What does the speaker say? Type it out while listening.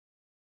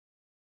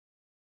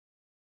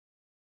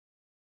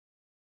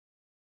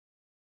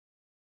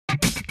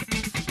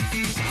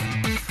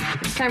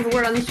time for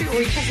Word on the Street, where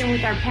we check in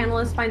with our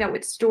panelists, find out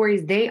what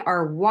stories they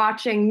are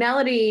watching.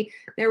 Melody,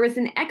 there was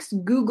an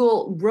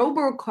ex-Google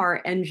robocar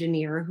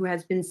engineer who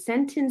has been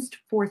sentenced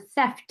for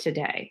theft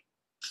today.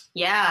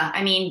 Yeah,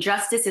 I mean,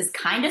 justice is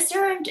kind of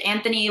served.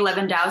 Anthony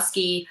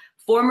Levandowski,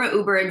 former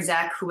Uber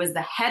exec who was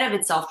the head of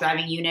its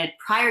self-driving unit.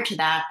 Prior to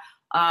that,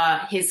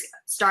 his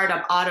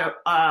startup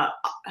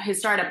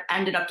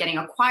ended up getting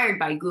acquired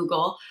by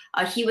Google.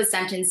 He was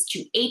sentenced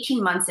to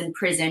 18 months in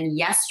prison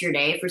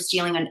yesterday for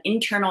stealing an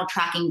internal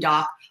tracking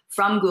doc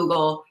from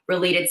Google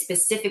related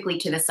specifically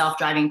to the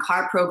self-driving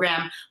car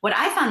program. What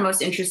I found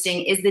most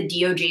interesting is the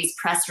DOJ's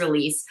press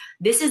release.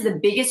 This is the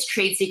biggest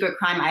trade secret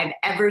crime I've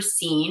ever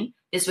seen.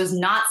 This was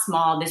not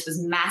small. This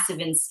was massive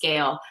in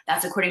scale.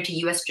 That's according to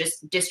U.S.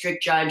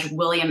 District Judge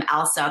William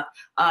Alsup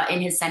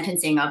in his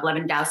sentencing of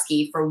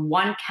Lewandowski for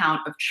one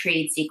count of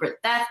trade secret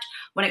theft.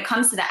 When it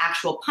comes to the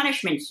actual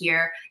punishment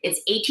here, it's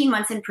 18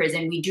 months in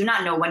prison. We do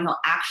not know when he'll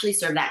actually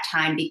serve that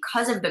time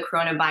because of the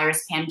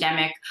coronavirus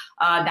pandemic.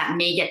 That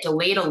may get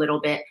delayed a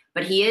little bit.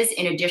 But he is,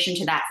 in addition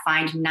to that,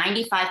 fined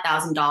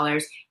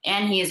 $95,000,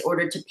 and he is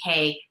ordered to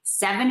pay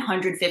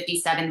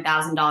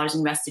 $757,000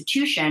 in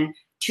restitution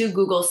to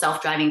Google's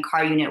self-driving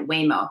car unit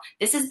Waymo.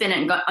 This has been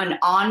an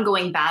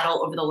ongoing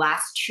battle over the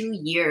last 2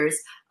 years,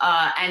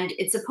 and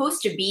it's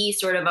supposed to be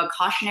sort of a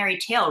cautionary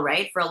tale,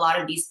 right, for a lot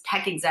of these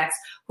tech execs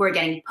who are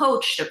getting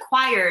poached,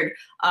 acquired,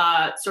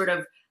 sort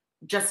of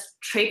just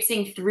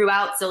traipsing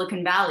throughout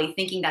Silicon Valley,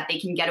 thinking that they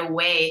can get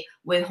away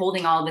with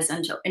holding all this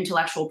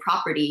intellectual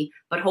property.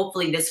 But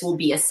hopefully this will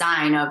be a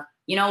sign of,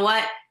 you know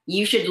what?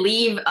 You should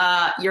leave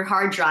your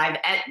hard drive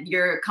at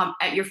your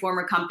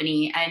former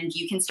company, and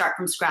you can start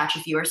from scratch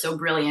if you are so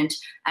brilliant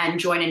and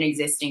join an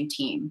existing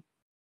team.